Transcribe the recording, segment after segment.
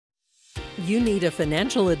You need a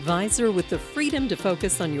financial advisor with the freedom to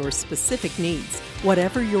focus on your specific needs.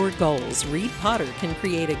 Whatever your goals, Reed Potter can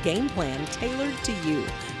create a game plan tailored to you.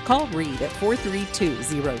 Call Reed at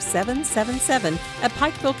 432-0777 at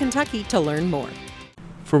Pikeville, Kentucky to learn more.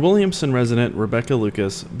 For Williamson resident Rebecca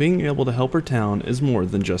Licas, being able to help her town is more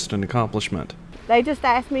than just an accomplishment. They just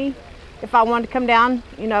asked me if I wanted to come down,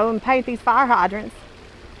 and paint these fire hydrants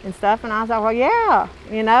and stuff, and I was like, well, yeah,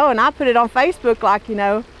 and I put it on Facebook like,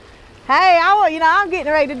 hey, I'm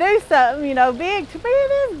getting ready to do something, big. To me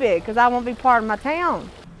it is big because I want to be part of my town.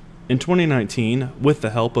 In 2019, with the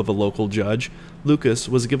help of a local judge, Lucas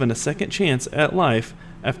was given a second chance at life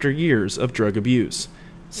after years of drug abuse.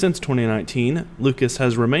 Since 2019, Lucas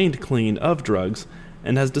has remained clean of drugs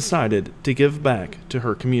and has decided to give back to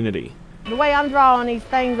her community. The way I'm drawing these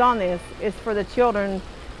things on this is for the children,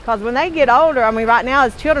 because when they get older, right now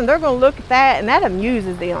as children, they're going to look at that and that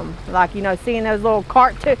amuses them. Like, seeing those little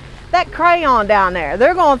cartoons, that crayon down there,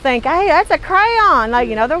 they're going to think, hey, that's a crayon. Like,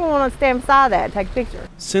 they're going to want to stand beside that and take a picture.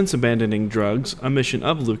 Since abandoning drugs, a mission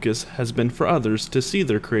of Lucas has been for others to see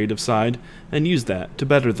their creative side and use that to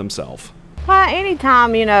better themselves. Well,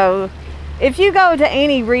 anytime, if you go to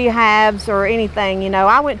any rehabs or anything,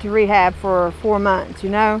 I went to rehab for 4 months,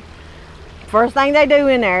 First thing they do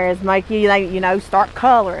in there is make you, start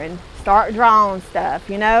coloring, start drawing stuff,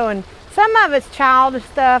 and some of it's childish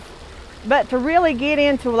stuff, but to really get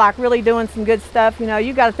into really doing some good stuff,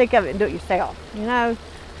 you got to think of it and do it yourself,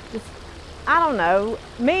 Just, I don't know.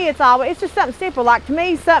 Me, it's just something simple. Like to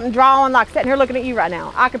me, something drawing, like sitting here looking at you right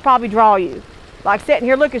now. I could probably draw you. Like sitting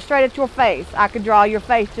here looking straight at your face. I could draw your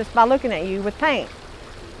face just by looking at you with paint.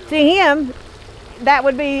 To him, that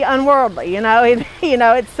would be unworldly,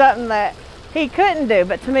 It's something that he couldn't do,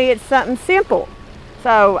 but to me it's something simple.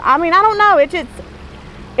 So I don't know, it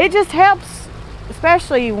just helps,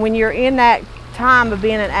 especially when you're in that time of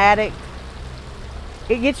being an addict.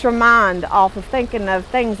 It gets your mind off of thinking of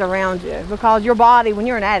things around you, because your body, when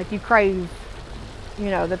you're an addict, you crave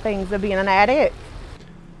the things of being an addict.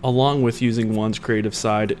 Along with using one's creative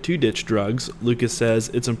side to ditch drugs, Lucas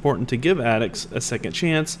says it's important to give addicts a second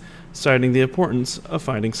chance, citing the importance of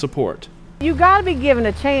finding support. You got to be given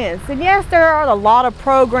a chance. And yes, there are a lot of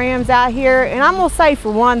programs out here, and I'm going to say,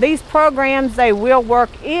 for one, these programs, they will work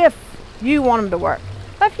if you want them to work.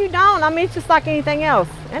 But if you don't, it's just like anything else.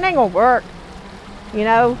 It ain't going to work,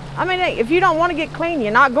 if you don't want to get clean,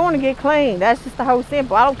 you're not going to get clean. That's just the whole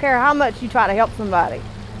simple. I don't care how much you try to help somebody.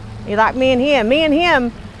 You're like me and him. Me and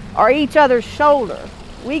him are each other's shoulder.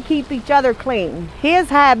 We keep each other clean. His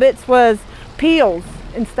habits was pills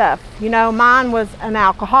and stuff. Mine was an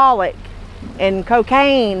alcoholic and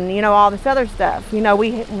cocaine, all this other stuff.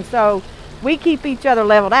 So we keep each other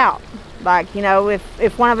leveled out. Like,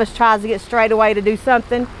 if one of us tries to get straight away to do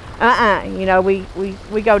something,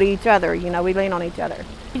 we go to each other, we lean on each other.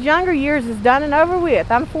 Younger years is done and over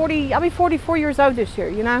with. I'll be 44 years old this year,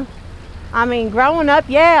 growing up,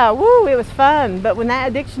 yeah, woo, it was fun. But when that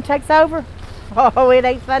addiction takes over, oh, it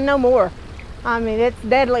ain't fun no more. It's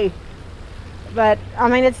deadly. But,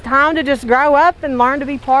 it's time to just grow up and learn to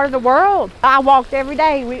be part of the world. I walked every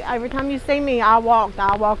day. Every time you see me, I walked.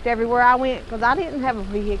 I walked everywhere I went because I didn't have a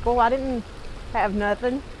vehicle. I didn't have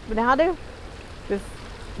nothing. But now I do. Just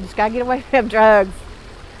got to get away from drugs.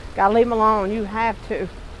 Got to leave them alone. You have to.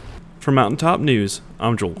 For Mountaintop News,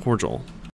 I'm Joel Cordial.